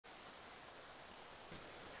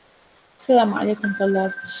السلام عليكم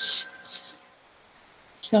طلاب،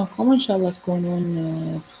 شلونكم؟ إن شاء الله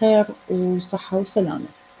تكونون بخير وصحة وسلامة.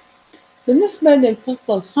 بالنسبة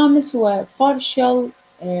للفصل الخامس هو partial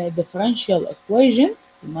differential equation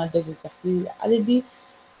في مادة التحليل العددي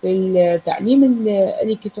في التعليم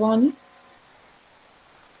الإلكتروني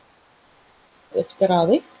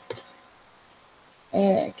الافتراضي.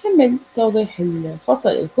 كمل توضيح الفصل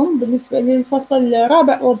لكم. بالنسبة للفصل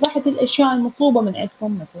الرابع وضحت الأشياء المطلوبة من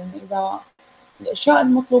عندكم، مثلا إذا الأشياء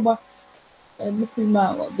المطلوبة مثل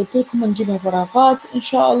ما قلت لكم نجيبها فراغات إن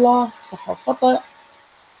شاء الله، صح وخطأ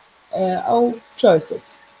أو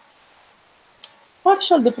choices.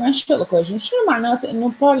 partial differential equation شنو معناته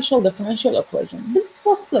إنه partial differential equation؟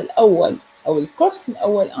 بالفصل الأول أو الكورس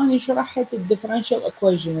الأول أنا شرحت differential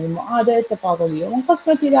equation المعادلة التفاضلية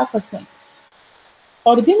وانقسمت إلى قسمين،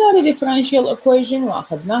 ordinary differential equation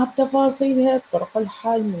وأخذناها بتفاصيلها بطرق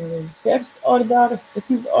الحل من first order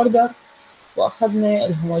second order، وأخذنا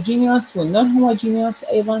الهوموجينيوس والنون هوموجينيوس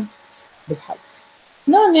أيضا بالحل.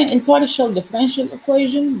 هنا البارشال differential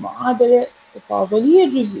equation معادلة تفاضلية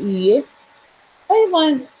جزئية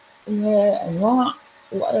أيضا لها أنواع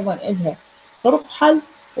وأيضا لها طرق حل،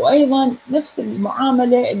 وأيضا نفس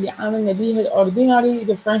المعاملة اللي عاملنا بيها الأورديناري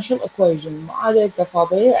differential equation المعادلة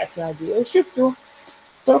التفاضلية الاعتيادية. وشفتوا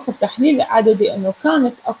طرق التحليل العددي أنه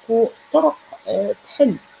كانت أكو طرق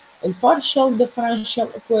تحل البارشال differential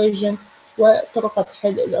equation وطرق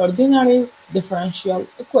تحل الأورديناري differential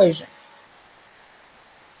equation.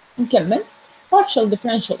 نكمل. Partial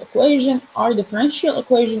differential equation are differential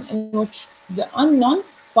equation in which the unknown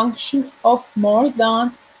function of more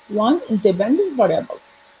than one independent variable.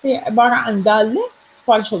 هي عبارة عن دالة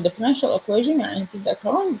partial differential equation، يعني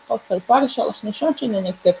تتذكرون بفصل partial احنا شلون كنا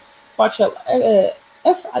نكتب partial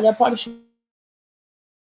f على partial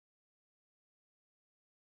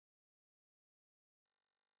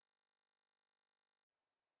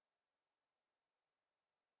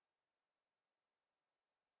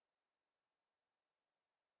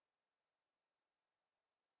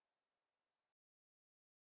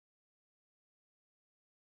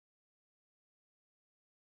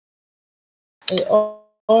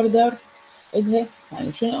order إلها،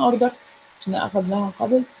 يعني شنو order؟ شنو أخذناها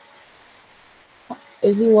قبل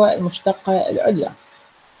اللي هو المشتقة العليا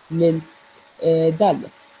للدالة.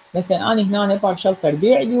 مثلا أنا هنا بارشل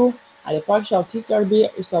تربيع اليو على بارشل تي تربيع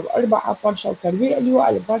يساوي 4 بارشل تربيع اليو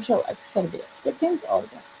على بارشل اكس تربيع second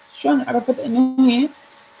order. شلون عرفت إنه هي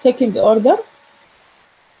second order؟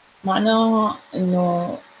 معناها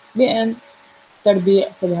إنه بأن تربيع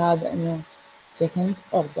في هذا إنه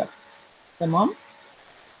second order. تمام؟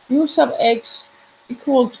 u sub x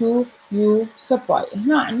equal to u sub y.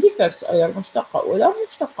 هنا عندي first order مشتقة أولى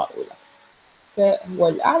ومشتقة أولى، فهو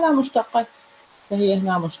الأعلى مشتقة، فهي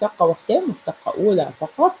هنا مشتقة وحدة مشتقة أولى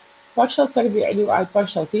فقط partial تربيع اللي على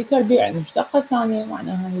partial t تربيع المشتقة الثانية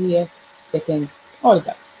معناها هي second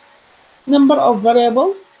order. number of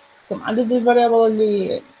variable كم عدد الفاريبل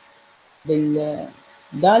اللي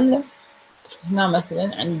بالدالة. هنا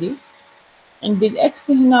مثلا عندي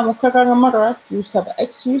الإكس هنا مكررة مرة u sub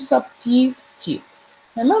x u sub t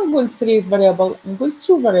لما نقول 3 variable نقول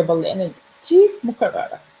 2 variable لأن t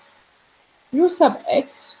مكررة u sub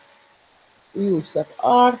x u sub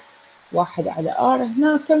r 1 على r.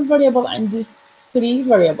 هنا كم variable عندي؟ 3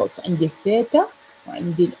 variables، عندي الثيتا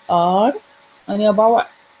وعندي الr. أنا باوع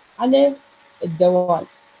على الدوال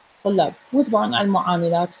طلاب وتبعون على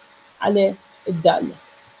المعاملات على الدالة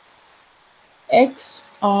x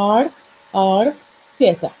r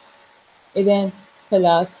ثيتا، إذن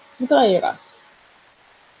 3 متغيرات.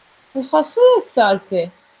 الخاصية الثالثة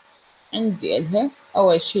عندي إلها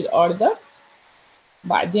أول شي الأوردر،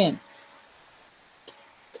 بعدين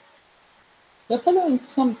the following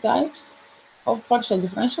some types of partial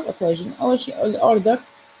differential equation. أول شي الأوردر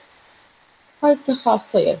هاي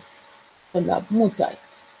كخاصية طلاب مو تايب.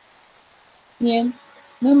 2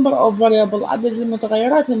 number of variable عدد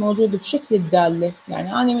المتغيرات الموجودة بشكل الدالة،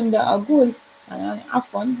 يعني أنا من دا أقول يعني أنا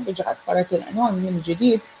عفوا رجعت قرأت العنوان من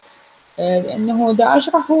جديد لأنه دا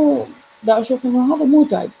أشرح دا أشوف إنه هذا مو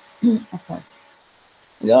تايب عفوا.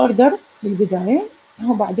 الأوردر بالبداية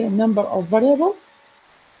وبعدين number of variable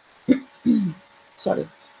سوري،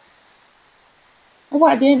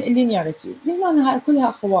 وبعدين اللينياريتي. لأن هاي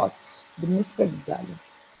كلها خواص بالنسبة للدالة،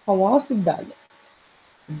 خواص الدالة.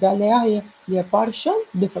 الدالة هي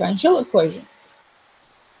partial differential equation.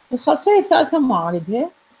 الخاصية الثالثة ما أريدها،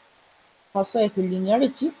 خاصية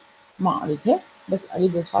اللينياريتي ما أريدها، بس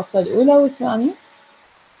أريد الخاصية الأولى والثانية.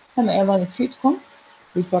 هم أيضا تفيدكم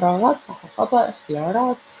بالفراغات صح وخطأ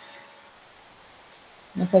اختيارات.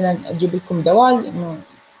 مثلا أجيب لكم دوال إنه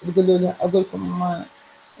تقولوا له أقول لكم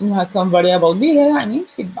إنها كان variable بيها يعني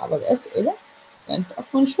تفيد بعض الأسئلة، يعني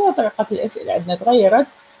تعرفون شوية طريقة الأسئلة عندنا تغيرت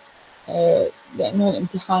لأنه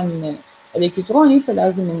الامتحان الإلكتروني،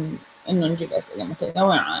 فلازم إنه نجيب أسئلة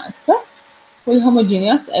متنوعة أكثر.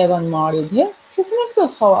 والهوموجينيوس أيضا ما أريدها، شوف نفس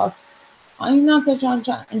الخواص. أنا هناك كان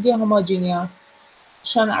عندي هوموجينيوس،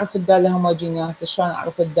 شلون أعرف الدالة هوموجينيوس، شلون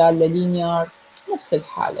أعرف الدالة لينير، نفس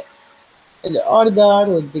الحالة. الأوردر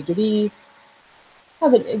والديجري.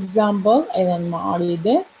 هذا الإكزامبل أيضا ما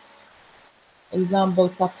أريده، إكزامبل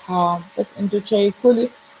صفحة، بس أنتو تشيكوا لي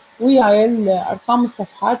وياي أرقام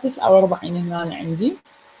الصفحات 49 هنا عندي،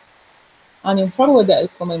 أنا مفروضة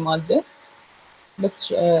لكم المادة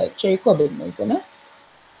بس تشيكوا بالملزمة.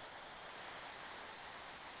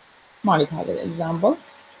 ما أريد هذا الإكزامبل،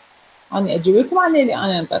 أنا أجيب لكم عن اللي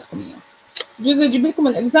أنا انطيتكم إياه. جزء أجيب لكم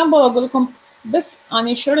الإكزامبل وأقول لكم بس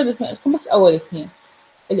أنا شردت لكم بس أول اثنين،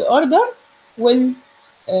 الأوردر وال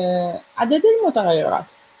عدد المتغيرات.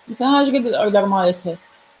 مثلا هاي قد الأوردر مالتها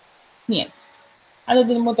 2، عدد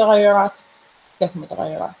المتغيرات 3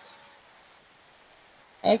 متغيرات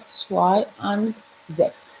x y and z.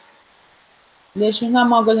 ليش هنا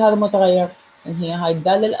ما أقول هذا متغير؟ لأن هي هاي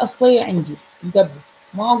الدالة الأصلية عندي دب،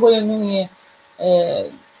 ما أقول إنه هي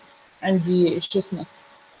عندي شو اسمه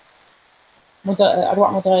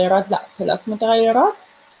 4 متغيرات، لا 3 متغيرات.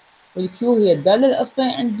 والكيو هي الدالة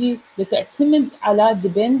الأصلية عندي تعتمد على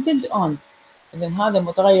dependent on، إذن هذا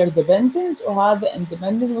متغير dependent وهذا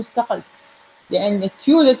independent مستقل، لأن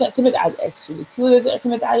الكيو تعتمد على الإكس والكيو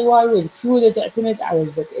تعتمد على الواي والكيو تعتمد على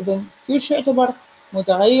الزد. إذن كيو شو يعتبر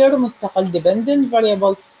متغير مستقل dependent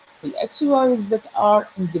variable، والإكس والواي والزد are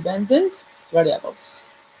independent variables.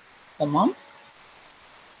 تمام؟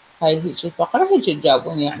 هاي هيك الفقرة هيك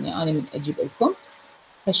تجاوبون، يعني أنا من أجيب لكم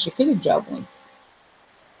هالشكل تجاوبون.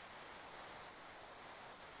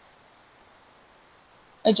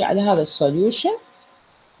 أجي على هذا السوليوشن،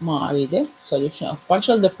 ما أريده solution of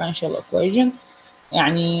partial differential equation،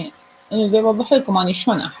 يعني أنا بوضح لكم أنا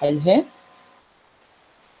شلون أحلها.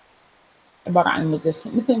 عبارة عن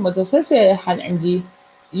مثل متسلسل الحل، عندي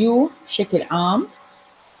U بشكل عام،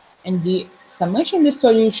 عندي summation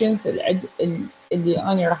للsolutions اللي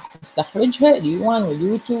أنا راح أستخرجها U1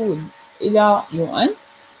 وال U2 إلى UN،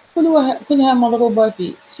 كلها مضروبة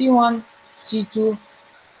في C1 C2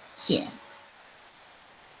 Cn.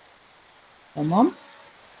 تمام.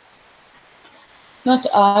 not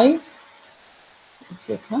I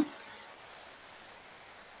نشوفها.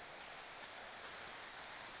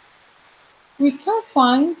 We can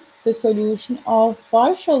find the solution of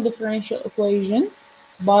partial differential equation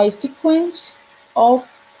by sequence of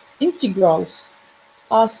integrals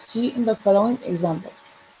as seen in the following example.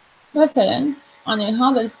 مثلا أنا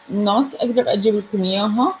هذا النوت أقدر أجيب لكم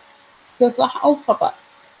إياها كصح أو خطأ.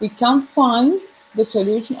 We can find the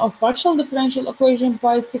solution of partial differential equation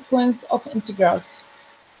by sequence of integrals.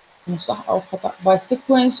 مو صح أو خطأ. by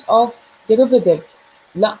sequence of derivative.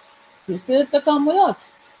 لا، سلسلة تكاملات.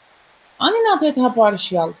 أنا ناطيتها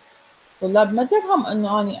بارشيال، طلاب ما تفهم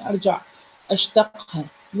إنه أنا أرجع أشتقها،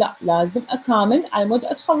 لا لازم أكامل على مود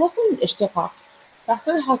أتخلص من الاشتقاق.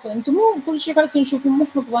 تحصل الحاصل أنتم مو كل شيء قاعدين تشوفون مو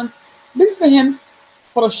حفظا، بالفهم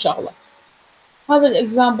فرو الشغلة. هذا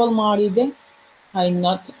الإكزامبل ما أريده، هاي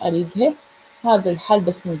النوت أريدها، هذا الحل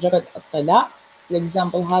بس مجرد اطلاع.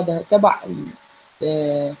 الإكزامبل هذا تبع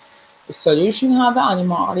السوليوشن، هذا أنا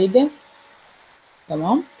ما أريده.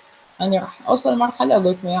 تمام. أنا راح أوصل مرحلة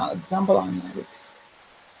أقول لكم يا إكزامبل أنا أريده،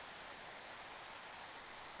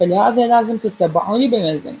 فلهذا لازم تتبعوني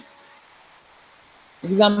بملزمة.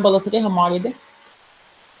 إكزامبل أطريها ما أريده.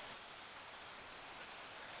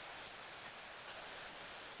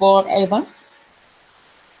 4 أيضا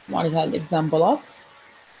ما أريد هاي الإكزامبلات،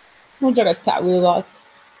 مجرد تعويضات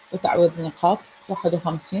وتعويض نقاط.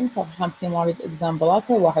 51 صفحة 50 ما أريد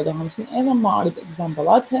إكزامبلاتها، 51 أيضا ما أريد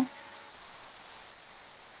إكزامبلاتها.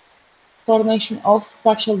 formation of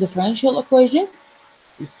partial differential equation،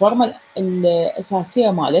 الفورمة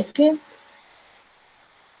الأساسية مالتها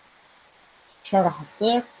شلون راح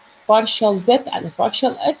تصير؟ partial z على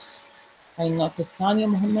partial x، هاي النقطة الثانية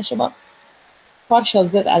مهمة شباب. partial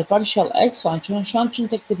z على partial x شلون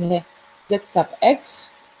كنت أكتبها؟ z sub x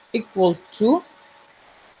equal to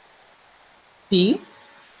p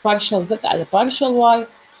partial z على partial y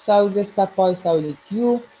تساوي z sub y تساوي لي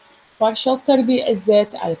q partial تربيع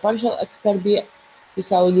z على partial x تربيع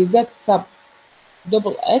تساوي لي z sub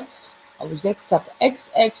double x أو z sub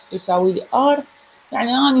xx تساوي لي r.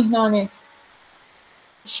 يعني أنا هنا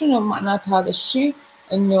شنو معنات هذا الشيء؟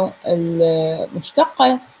 إنه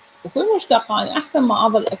المشتقة، وكل مشتقة أنا أحسن ما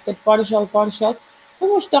أظل أكتب partial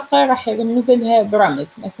كل مشتقة راح يرمز لها برمز،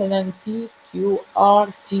 مثلا p q r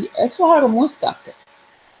t s وهاي رموز ثابتة.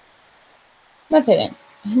 مثلا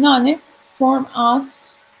هنا form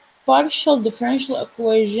us partial differential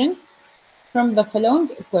equation from the following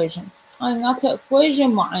equation. أنا ناطي equation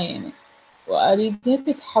معينة وأريدها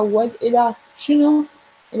تتحول إلى شنو؟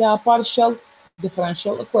 إلى partial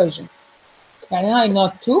differential equation. يعني هاي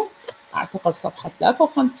نوت 2 أعتقد صفحة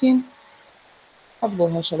 53.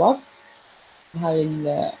 حفظوها شباب. هاي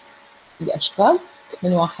الأشكال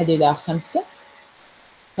من 1 إلى 5.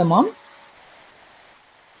 تمام.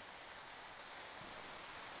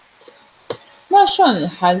 ما شلون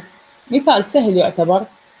الحل؟ مثال سهل يعتبر.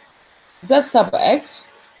 z sub x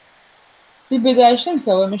في البداية شو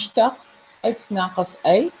نسوي؟ مشتق x ناقص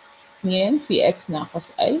a 2 في x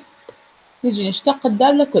ناقص a. نجي نشتق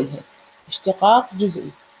الدالة كلها اشتقاق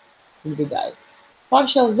جزئي في البداية.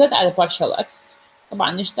 partial z على partial x.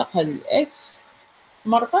 طبعا نشتقها للx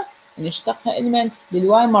مرة ونشتقها لمن؟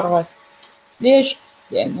 للواي مرة. ليش؟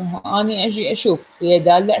 لأنه أنا أجي أشوف هي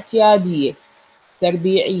دالة اعتيادية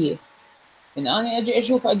تربيعية. من أنا أجي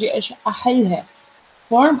أشوف أحلها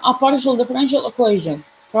form a partial differential equation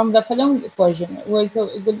from the following equation. يقول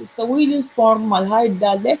سوي لي الفورم مال هاي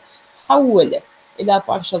الدالة حوله إلى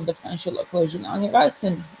partial differential equation. يعني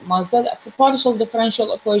رأسا ما زال partial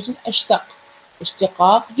differential equation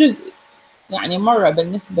اشتقاق جزئي. يعني مرة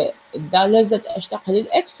بالنسبة الدالة z أشتقها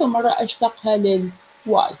للx ومرة أشتقها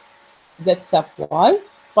للy. z sub y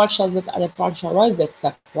partial z على partial y z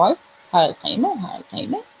sub y. هاي القيمة وهاي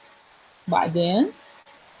القيمة. بعدين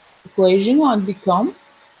equation 1 become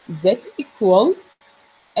z equal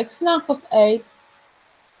x ناقص a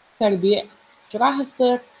تربيع. شو راح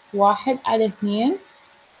يصير؟ 1 على 2.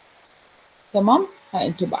 تمام. هاي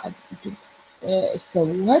انتو بعد انتو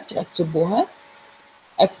تسووها ترتبوها.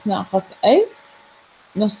 x ناقص a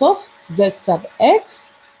نصف z sub x.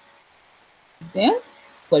 زين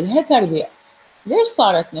كلها تربيع. ليش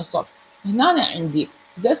صارت نصف؟ هنا أنا عندي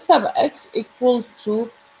z sub x equal to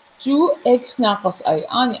 2x ناقص a.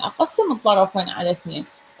 أنا أقسم الطرفين على 2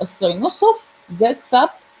 تصير نصف z sub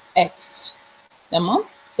x. تمام.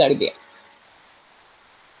 تربيع.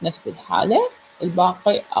 نفس الحالة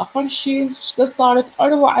الباقي آخر شيء شقد صارت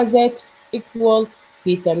 4 z equal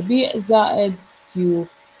في تربيع زائد q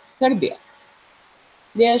تربيع.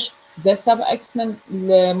 ليش؟ z sub x من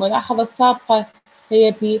الملاحظة السابقة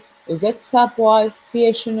هي p و z sub y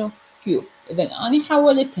هي شنو؟ q. إذا أنا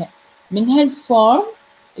حولتها من هالفورم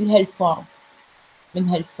لهالفورم. من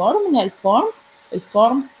هالفورم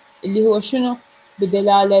الفورم اللي هو شنو؟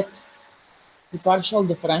 بدلالة partial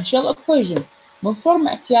differential equation. من فورم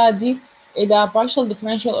اعتيادي إلى partial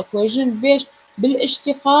differential equation بيش؟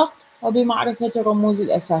 بالاشتقاق وبمعرفة الرموز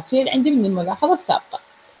الأساسية اللي عندي من الملاحظة السابقة.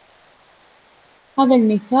 هذا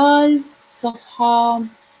المثال صفحة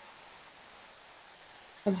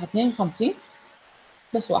 52.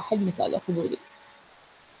 بس واحد مثال أخذوا لي.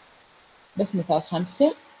 بس مثال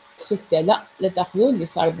 5 6 لا تأخذوا اللي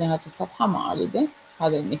صار بنهاية الصفحة ما أريده.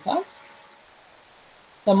 هذا المثال.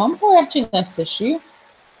 تمام. هو يحكي نفس الشيء.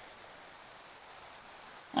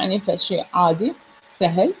 يعني فشي عادي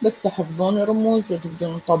سهل بس تحفظون الرموز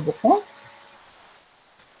وتبدون تطبقون.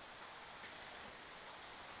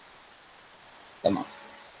 تمام.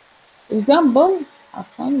 example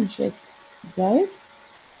عفوا مشيت زايد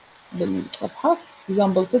بالصفحة.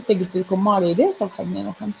 example 6 قلت لكم ما اريده صفحة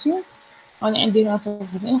 52. أنا عندي هنا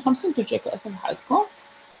صفحة 52 تشيكوا صفحتكم.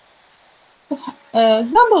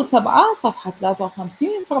 example 7 صفحة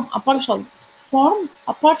 53 from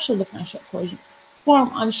a partial differential equation.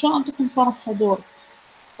 form أنا شلون أعطيكم form حضور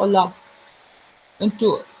طلاب؟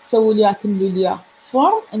 انتوا تسووا لي تملوا لي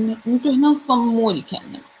فورم ان انتوا هنا تصمموا لي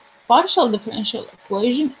كأنه partial differential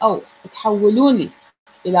equation او تحولوا لي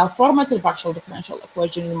الى فورمة partial differential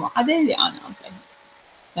equation المعادلة اللي انا انطيها.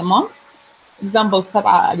 تمام. example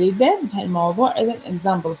 7 اريده بهالموضوع. اذا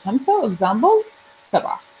example 5 و example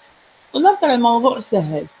 7. طلاب ترى الموضوع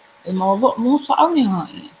سهل. الموضوع مو صعب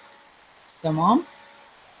نهائيا. تمام.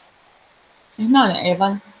 هنا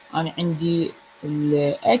ايضا انا عندي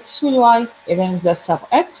الx والy. اذا z sub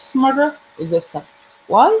x مرة و z sub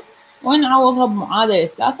y ونعوضها بمعادلة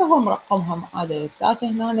 3. هو مرقمها معادلة 3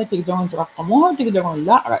 هنا. تقدرون ترقموها وتقدرون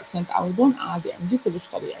لا رأسا تعوضون عادي عندي كلش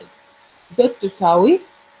طبيعي. z تساوي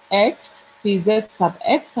x في z sub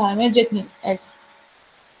x. هاي ما جتني x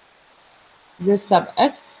z sub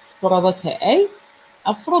x فرضتها a.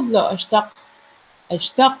 افرض لو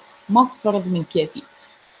اشتق ماكو فرض من كيفي.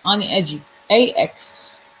 أنا أجي AX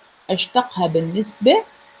أشتقها بالنسبة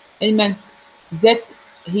لمن Z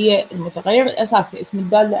هي المتغير الأساسي. اسم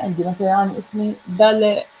الدالة عندي مثلا أنا اسمي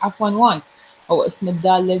الدالة عفوا Y أو اسم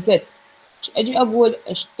الدالة Z. أجي أقول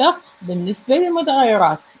أشتق بالنسبة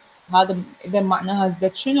للمتغيرات. هذا إذا معناها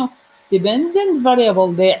Z شنو؟ dependent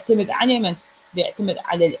variable. ده يعتمد على من؟ بيعتمد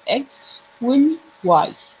على الاكس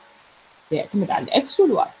والواي، بيعتمد على الاكس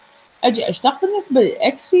والواي. اجي اشتق بالنسبه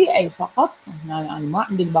للاكس هي اي فقط، هنا انا ما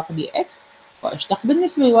عندي الباقي بي اكس، واشتق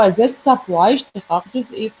بالنسبه للواي ذا ستاب واي اشتقاق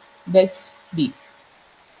جزئي بس بي.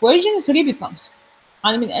 equation 3 becomes،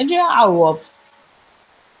 انا من اجي اعوض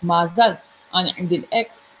ما زال انا عندي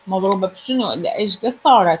الاكس مضروبه بشنو اللي ايش قد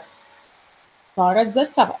صارت؟ صارت ذا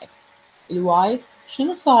ستاب اكس. الواي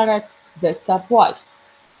شنو صارت؟ ذا ستاب واي.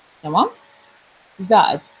 تمام؟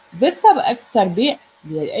 زائد ذا ستاب اكس تربيع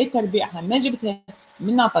اللي هي اي تربيع ما جبتها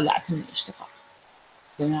منها طلعتها من الاشتقاق.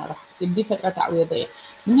 هنا راح تبدي فترة تعويضية.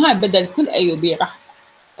 من هاي بدل كل اي وبي راح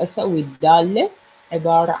اسوي الدالة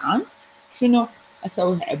عبارة عن شنو؟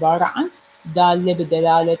 اسويها عبارة عن دالة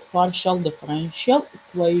بدلالة partial differential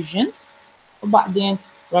equation، وبعدين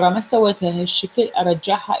ورا ما سويتها هالشكل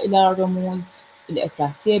ارجعها الى الرموز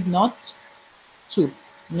الاساسية بنوت 2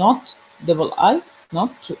 نوت دبل اي نوت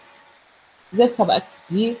 2 زي ستاب اكس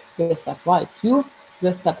بي زي ستاب واي كيو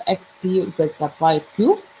زي ستاب اكس بي وزي ستاب واي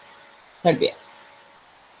كيو تربيع.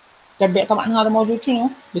 تربيع طبعا هذا موجود شنو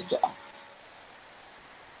بالسؤال.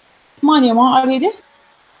 8 ما اريده،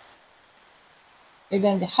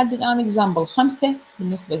 اذا لحد الان اكزامبل 5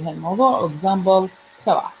 بالنسبه لهالموضوع واكزامبل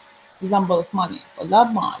 7. اكزامبل 8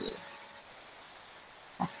 طلاب ما اريده.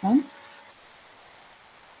 عفوا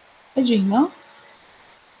اجي هنا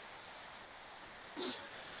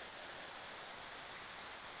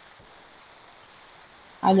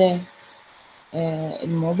على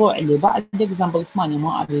الموضوع اللي بعد اكزامبل 8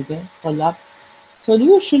 ما اريده طلاب.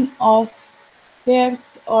 solution of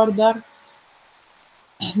first order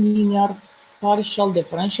linear partial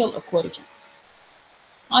differential equation.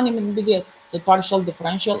 أنا من بديت partial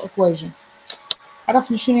differential equation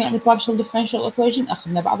عرفنا شنو يعني partial differential equation،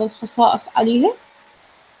 أخذنا بعض الخصائص عليها.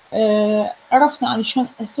 عرفنا أنا شلون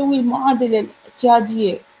أسوي المعادلة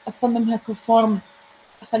الاعتيادية أصممها كفورم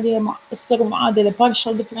أخليها تصير معادلة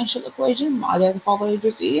partial differential equation، معادلة تفاضلية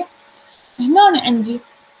جزئية. هنا أنا عندي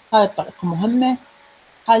هاي الطريقة مهمة،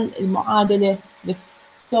 حل المعادلة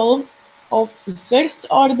solve of the first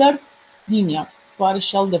order linear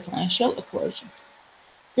partial differential equation.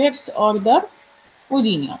 first order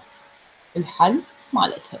ولينير الحل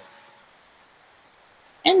مالتها.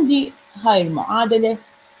 عندي هاي المعادلة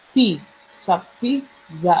P sub P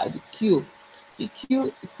زائد Q في Q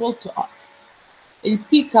equal to R. ال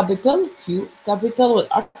P capital Q capital وال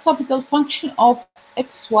R capital function of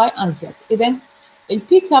X, Y and Z. إذا ال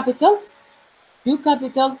P capital Q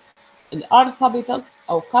capital ال R capital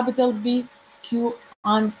أو capital B Q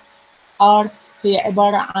and R هي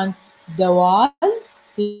عبارة عن دوال،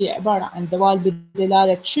 هي عبارة عن دوال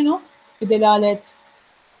بدلالة شنو؟ بدلالة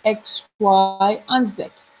X, Y and Z.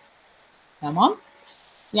 تمام؟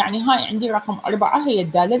 يعني هاي عندي رقم 4 هي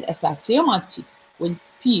الدالة الأساسية مالتي، وال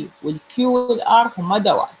P وال Q وال R هما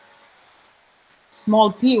دوال.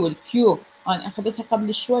 small p وال Q أنا أخذتها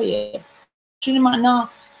قبل شوية، شنو معناها؟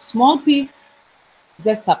 small p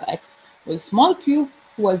Z sub X وال small Q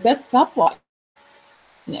هو Z sub Y.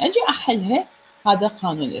 يعني أجي أحلها، هذا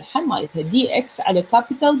قانون الحل مالتها dx على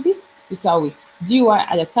capital B يساوي dy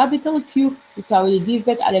على capital Q يساوي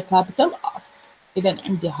dz على capital R. إذا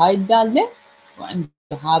عندي هاي الدالة وعندي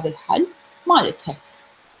هذا الحل مالتها.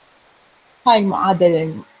 هاي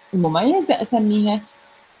المعادلة المميزة أسميها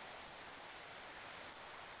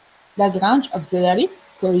Lagrange auxiliary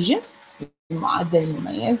equation، المعادلة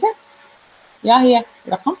المميزة، يا هي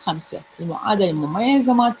رقم 5. المعادلة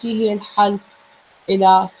المميزة مالتي هي الحل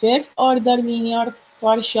إلى first order linear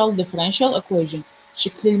partial differential equation.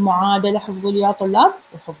 شكل المعادلة حفظوا لي يا طلاب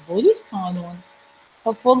وحفظوا لي القانون،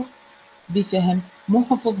 حفظ بفهم مو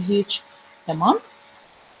حفظ هيك. تمام؟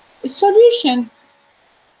 السوليوشن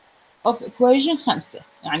of equation 5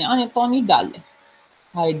 يعني أنا اعطوني دالة،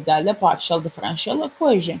 هاي الدالة partial differential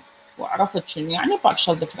equation وعرفت شنو يعني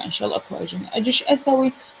partial differential equation. أجيش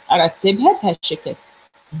أسوي؟ أرتبها بهالشكل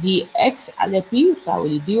dx على p يساوي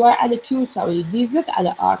لي dy على q يساوي لي dz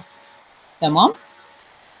على r. تمام؟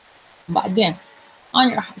 بعدين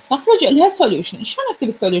أنا راح استخرج لها solution. شلون أكتب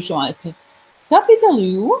السوليوشن مالتها؟ capital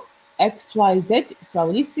U x y z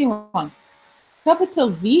يساوي لي c1 capital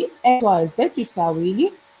V x y z يساوي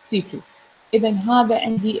لي c2. إذا هذا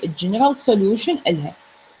عندي الجنرال solution إلها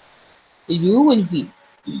U وال V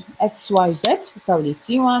x y z يساوي لي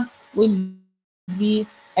c1 وال V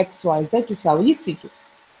x y z يساوي لي c2.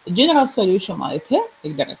 الجنرال solution مالتها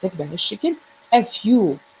نقدر نكتبها بهالشكل f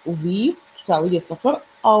u و v تساوي لي 0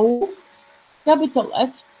 أو كابيتال اف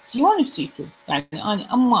سي 1 وسي 2. يعني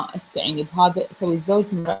انا اما استعين بهذا اسوي زوج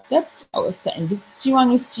مرتب، او استعين بالسي 1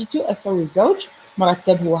 والسي 2 اسوي زوج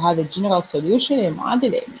مرتب، هو هذا الجنرال سوليوشن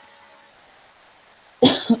للمعادله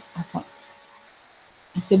عفوا.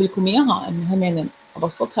 اكتب لكم اياها انه همين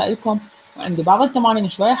ابسطها لكم، وعندي بعض التمارين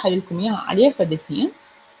شويه احل لكم اياها عليه فد اثنين،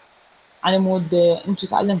 على مود انتم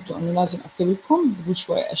تعلمتوا انه لازم اكتب لكم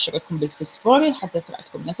شويه اشرككم بالفسفوري حتى يصير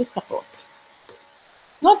عندكم نفس تقوى.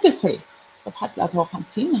 نوت 3 صفحه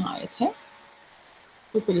 53 نهايتها،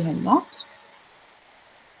 شوفوا لي هالنوت.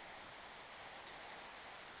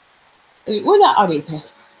 الاولى اريدها،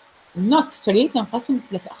 النوت 3 تنقسم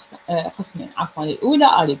ثلاث قسمين، عفوا الاولى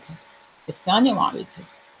اريدها، الثانيه ما اريدها،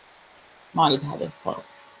 ما اريد هذا الفورم،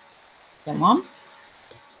 تمام.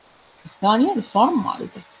 الثانيه الفورم ما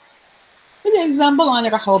اريده. بالاكزامبل انا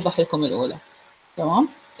راح اوضح لكم الاولى، تمام.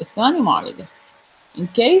 الثاني ما اريده. in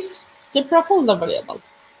case separable the variable،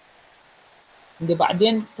 اللي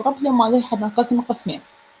بعدين problem مالي حنقسم قسمين،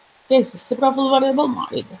 case separable variable ما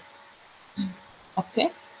اريده. اوكي،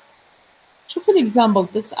 شوفوا الاكزامبل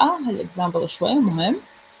 9، هالاكزامبل شوي مهم.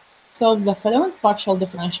 solve the following partial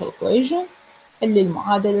differential equation، اللي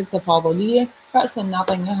المعادلة التفاضلية، رأسا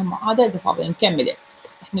نعطينا اياها معادلة تفاضلية نكمله.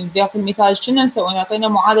 احنا بذاك المثال شنو نسوي؟ نعطينا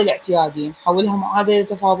معادلة اعتيادية نحولها معادلة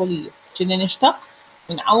تفاضلية، كنا نشتق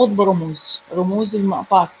ونعوض برموز، رموز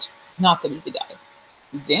المعطاة هناك بالبداية.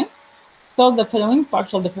 زين، solve the following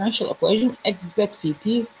partial differential equation xz في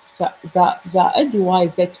p زائد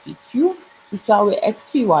yz في q يساوي x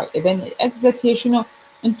في y. إذا xz هي شنو؟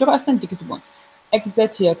 انتم رأسا تكتبون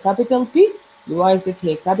xz هي capital P، yz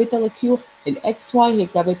هي capital Q، xy هي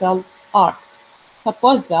capital R.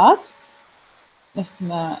 suppose that نفس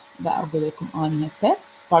ما بقول لكم أنا هسه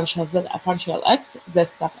partial z partial x z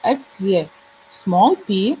sub x هي small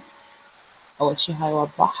p. أول شي هاي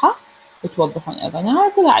وضحها وتوضحون أيضا،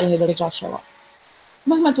 هاي كلها عليها درجات شباب،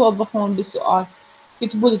 مهما توضحون بالسؤال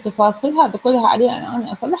تكتبوا لي التفاصيل هذا كلها عليه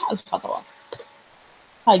أنا أصلح الخطوات.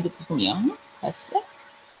 هاي قلت لكم إياها. هسه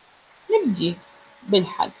نبدي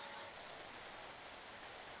بالحل،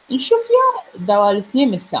 نشوف يا دوال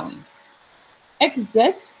الاثنين متساويين اكس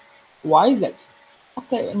زد واي زد،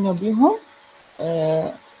 اوكي انه بيهم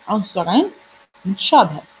عنصرين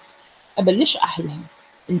متشابهة. ابلش احلهم،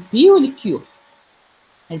 البي والكيو،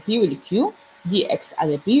 البي والكيو دي اكس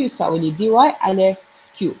على بي يساوي لي دي واي على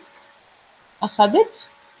كيو. اخذت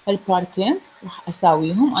هالبارتين راح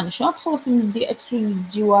اساويهم. انا شلون اتخلص من الدي اكس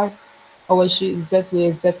والدي واي؟ اول شيء الزد ويا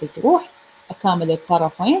الزد تروح، اكامل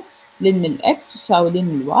الطرفين، لن الاكس تساوي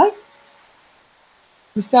لن الواي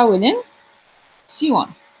يساوي لن سي 1.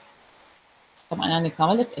 طبعا انا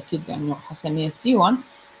كاملت اكيد انه راح اسميها سي 1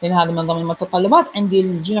 لان هذا من ضمن المتطلبات. عندي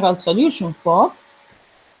الجنرال سوليوشن فوق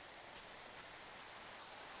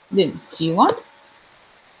لن سي 1،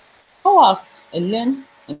 خلاص اللن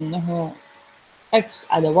انه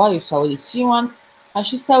اكس على واي يساوي لي سي 1، هاي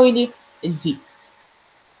شو يساوي لي؟ الفي،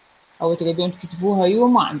 او تريدون تكتبوها يو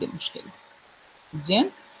ما عندي مشكله. زين،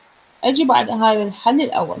 اجي بعد هذا الحل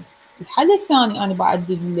الاول. الحل الثاني انا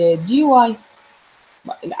بعد الدي واي،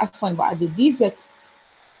 عفوا بعد الدي زد،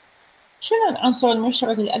 شنو العنصر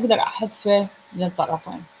المشترك اللي اقدر احذفه من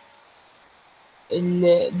الطرفين؟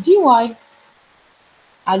 الدي واي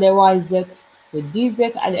على واي زد والدي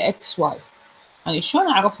زد على اكس واي. يعني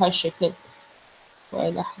شلون اعرف هالشكل؟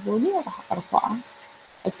 لاحظوا لي راح ارفعه،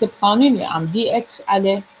 اكتب قانون العام دي اكس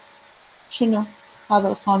على شنو؟ هذا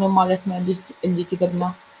القانون مالتنا اللي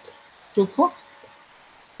كتبناه، شوفوا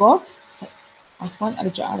فوق، عفوا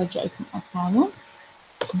ارجع لكم القانون.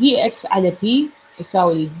 دي اكس على بي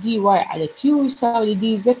يساوي لي دي واي على كيو يساوي لي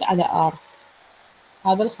دي زد على ار.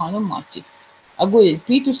 هذا القانون مالتي. اقول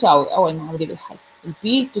البي تساوي، اول ما ابدي بالحل،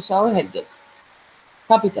 البي تساوي هالقد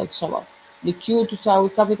كابيتال شباب، الكيو تساوي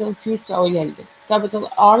كابيتال كيو تساوي لي هالقد،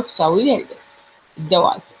 كابيتال ار تساوي لي هالقد.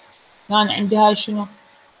 الدوال كان عندي هاي شنو؟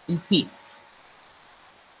 البي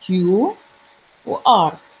كيو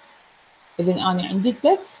وار. اذا انا عندي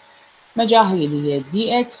ثلاث مجاهيل اللي هي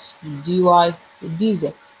دي اكس والدي واي والدي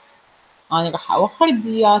زد. انا راح اوخر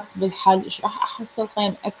الديات بالحل. ايش راح احصل؟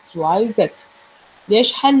 قيم اكس واي وزد.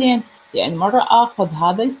 ليش حلين؟ لان مرة اخذ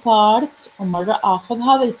هذا البارت ومرة اخذ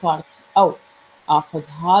هذا البارت، او اخذ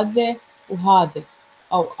هذا وهذا،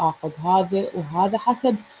 او اخذ هذا وهذا،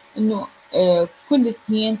 حسب انه كل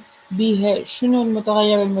اثنين بيها شنو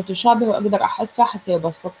المتغير المتشابه واقدر احذفه حتى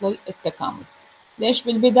يبسط لي التكامل. ليش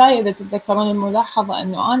بالبداية اذا تتذكرون الملاحظة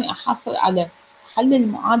انه انا احصل على حل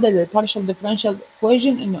المعادلة البارشل ديفرنشال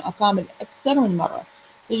ايكويشن انه اكامل اكثر من مرة.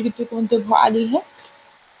 ليش قلت لكم انتبهوا عليها؟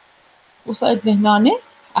 وصلت لهنا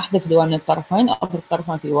احذف دوال الطرفين، اضرب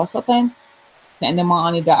الطرفين في الوسطين، لان ما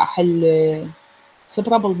انا دا احل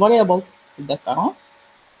separable variable. تتذكرون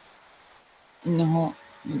انه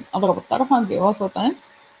اضرب الطرفين في وسطين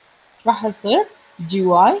راح يصير جي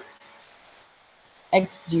واي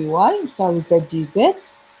اكس جي واي يساوي زد جي زد.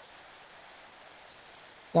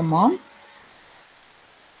 تمام،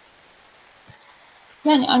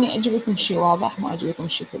 يعني أنا أجيب لكم شي واضح، ما أجيب لكم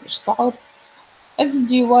شي كلش صعب. إكس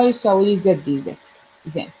دي واي يساوي لي زد دي زد.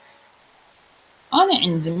 زين، أنا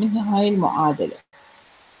عندي من هاي المعادلة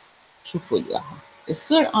شوفوا لي إياها،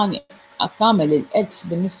 يصير أنا أكامل الإكس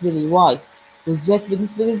بالنسبة للواي والزد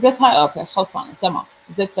بالنسبة للزد، هاي أوكي خلصانة تمام،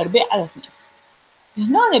 زد تربيع على 2.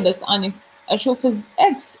 هنا بس أنا أشوف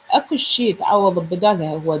الإكس أكو شي تعوض بدالها،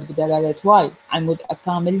 هو بدلالة واي عمود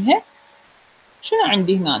أكاملها. شنو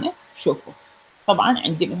عندي هنا؟ شوفوا، طبعا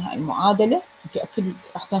عندي من هاي المعادلة، انتوا أكيد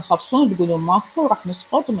راح تنخبصون تقولون ماكو راح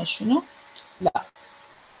نسقط وما شنو، لا.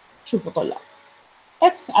 شوفوا طلاب،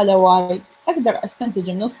 اكس على واي اقدر استنتج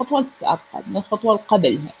من الخطوة السابقة، من الخطوة اللي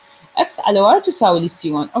قبلها، اكس على واي تساوي لي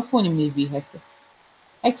سي 1. عفوني من الفي هسه،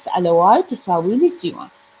 اكس على واي تساوي لي سي 1.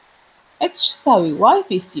 اكس شو تساوي؟ واي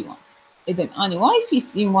في سي 1. اذا انا واي في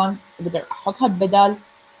سي 1 اقدر احطها بدال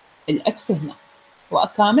الاكس هنا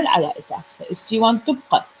واكامل على اساسها، السي 1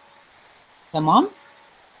 تبقى. تمام؟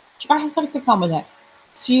 ايش راح يصير تكاملها؟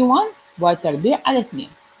 سي 1 واي تربيع على 2.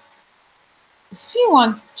 السي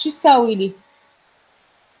 1 شو تساوي لي؟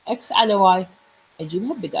 اكس على واي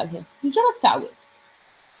اجيبها بدالها، مجرد تعويض.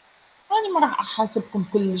 أنا ما راح أحاسبكم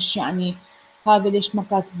كلش يعني هذا ليش ما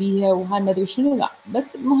كاتبيها وهاي ما أدري شنو، لا،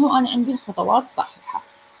 بس المهم أنا عندي الخطوات صحيحة.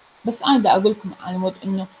 بس أنا دا أقول لكم على مود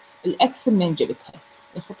إنه الإكس منين جبتها؟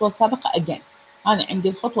 الخطوة السابقة أجين، أنا عندي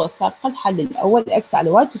الخطوة السابقة الحل الأول إكس على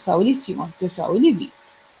واي تساوي لي سي 1 تساوي لي في.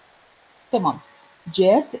 تمام،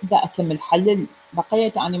 جيت دا أكمل حل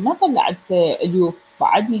بقية، أنا ما طلعت اليو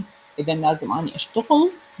بعدني، إذا لازم أنا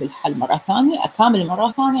أشتغل بالحل مرة ثانية، أكامل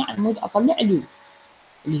مرة ثانية على مود أطلع اليو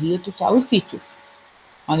اللي هي تساوي سي 2.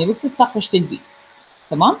 أنا بس استخرجت البي.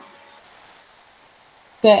 تمام،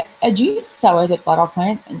 فأجي سويت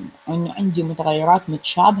الطرفين إنه عندي متغيرات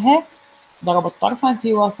متشابهة، ضرب الطرفين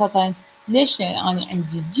في وسطين. ليش؟ لأن أنا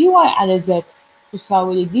عندي دي واي على زد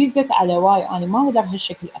تساوي لي دي زد على واي، أنا ما أقدر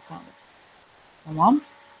هالشكل أكامل. تمام،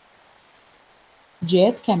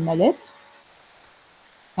 جيت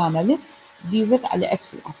كملت دي زد على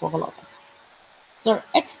إكس، العفو غلطت، صار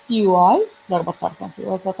إكس دي واي ضرب الطرفين في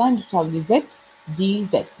وسطين تساوي لي زد دي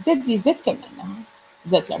زد. زد دي زد كملناها،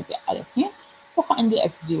 زد تربيع على 2. بقى عندي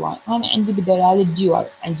اكس دي واي، انا عندي بدلالة دي واي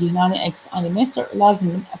عندي هنا اكس، انا ما يصير لازم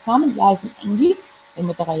من اكامل، لازم عندي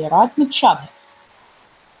المتغيرات متشابهة.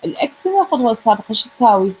 الاكس من الخطوة السابقة شو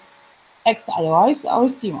تساوي؟ اكس على واي تساوي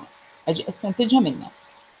سي 1، اجي استنتجها منه،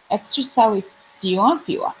 اكس شو تساوي؟ سي 1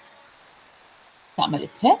 في واي،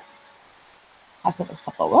 كملتها حسب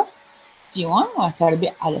الخطوة، سي 1 واي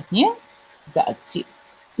تربيع على 2 زائد سي.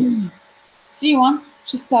 سي 1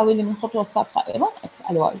 شو تساوي لي من الخطوة السابقة أيضا؟ إكس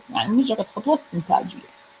على واي، يعني مجرد خطوة استنتاجية.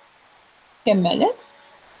 كملت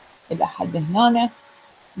إلى حد هنا،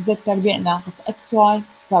 زد تربيع ناقص إكس واي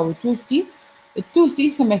تساوي 2 سي، ال 2 سي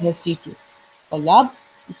سميتها سي 2. طلاب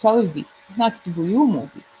تساوي في، هنا اكتبوا يو مو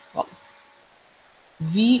في، غلط،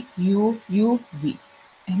 في يو يو في،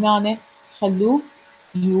 هنا خلوه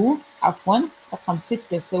يو، عفوا رقم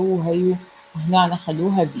 6 سووها يو، وهنا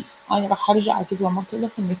خلوها في. أنا راح أرجع أكتب مرة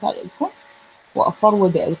في المثال لكم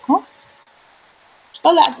وأفرود لكم.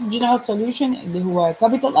 طلعت الجنرال سوليوشن اللي هو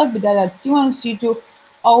كابيتال اف بدلالة سي 1 وسي 2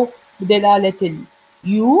 او بدلالة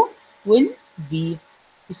اليو والفي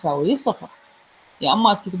يساوي صفر. يا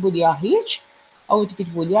اما تكتبوا لي هيك او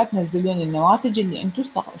تكتبوا لي تنزلون النواتج اللي انتم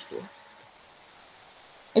استخرجتوها.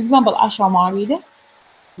 اكزامبل 10 ما اريده،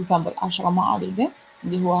 اكزامبل 10 ما اريده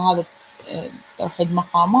اللي هو هذا توحيد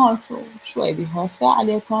مقامات وشوي بهوسة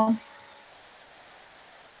عليكم.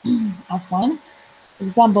 عفوا،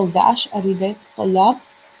 اكزامبل 11 اريده طلاب،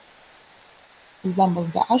 اكزامبل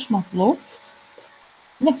 11 مطلوب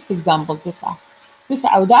نفس اكزامبل 9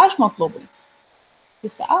 و11 مطلوبين،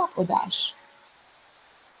 9 و11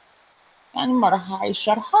 يعني ما راح أعيد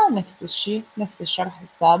شرحها، نفس الشيء نفس الشرح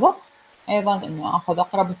السابق. أيضا إنه آخذ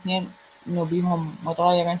أقرب اثنين إنه بيهم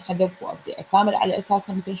متغير انحذف وأبدي أكامل على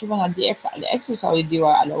أساسها، مثل نشوف هنا دي إكس على إكس يساوي دي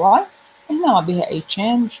واي على واي، هنا ما بيها أي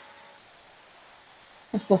تشينج،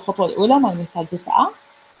 نفس الخطوة الأولى مال مثال 9.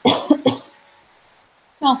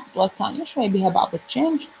 هنا الخطوة الثانية شوي بيها بعض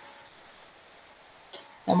التشينج.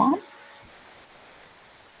 تمام،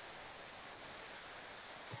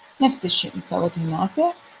 نفس الشيء سويته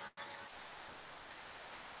هناك.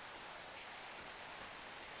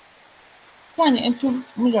 يعني انتم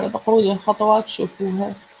مجرد اقروا لي الخطوات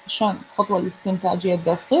شوفوها شلون الخطوة الاستنتاجية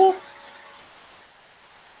بدها تصير.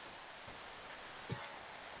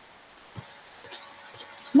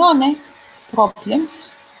 هنا problems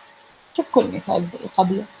كل مثال اللي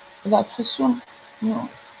قبله، إذا تحسون إنه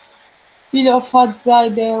في لوفات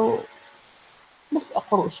زايدة بس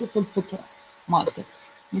اقروا شوفوا الفكرة مالته.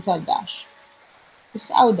 مثال 11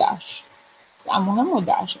 9 و11، 9 مهم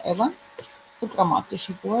و11 أيضا. الفكرة ما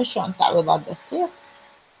تشوفوها شلون التعويضات تصير.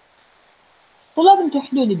 طلاب انتوا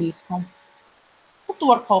حلوا لي بيتكم، حطوا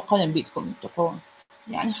ورقة وقلم بيدكم تقرون،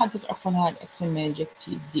 يعني حتى تعرفون هاي الإكس من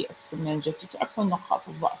الجكتي، دي إكس من الجكتي، تعرفون نقاط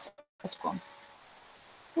الضعف عندكم.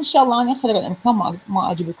 إن شاء الله أنا قدر الإمكان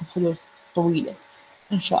ما أجيب لكم حلول طويلة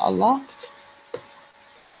إن شاء الله.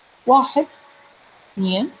 1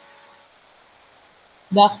 2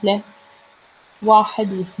 داخله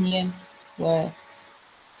 1 و2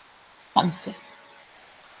 و5،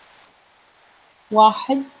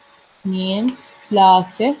 1 2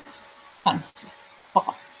 3 5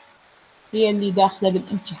 فقط هي اللي داخلة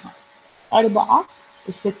بالامتحان. 4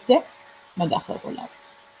 و6 ما داخل طلاب.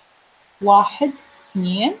 1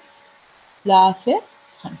 2 3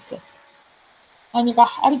 5. أنا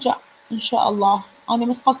راح أرجع إن شاء الله، أنا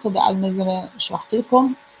متقصدة على الملزمة شرحت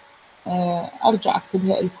لكم، أرجع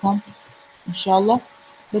أكتبها لكم إن شاء الله.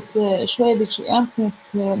 بس شوية ذيك الأيام كنت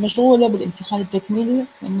مشغولة بالامتحان التكميلي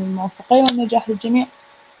من الموفقية والنجاح للجميع،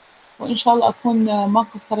 وإن شاء الله أكون ما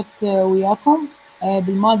قصرت وياكم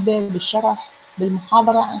بالمادة بالشرح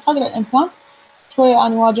بالمحاضرة عن قدر الإمكان. شوية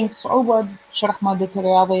أنا واجهت صعوبة بشرح مادة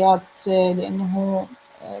الرياضيات، لأنه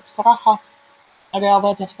بصراحة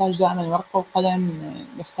الرياضيات يحتاج دائما ورقة وقلم،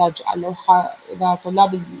 يحتاج على اللوحة. إذا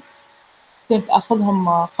طلاب كنت أخذهم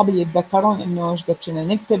قبل يتذكرون إنه إيش قد كنا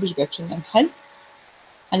نكتب إيش قد كنا نحل.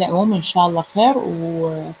 على العموم إن شاء الله خير،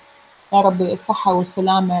 ويا رب الصحة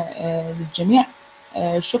والسلامة للجميع.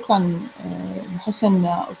 شكرا لحسن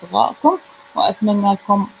إصغائكم، وأتمنى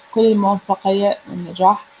لكم كل الموفقية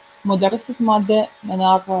والنجاح. مدرسة مادة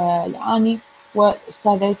منار العاني،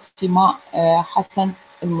 والأستاذة سماء حسن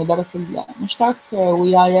المدرس المشترك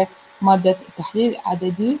وياي مادة تحليل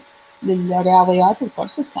عددي للرياضيات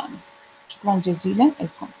الكورس الثاني. شكرا جزيلا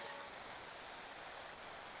لكم.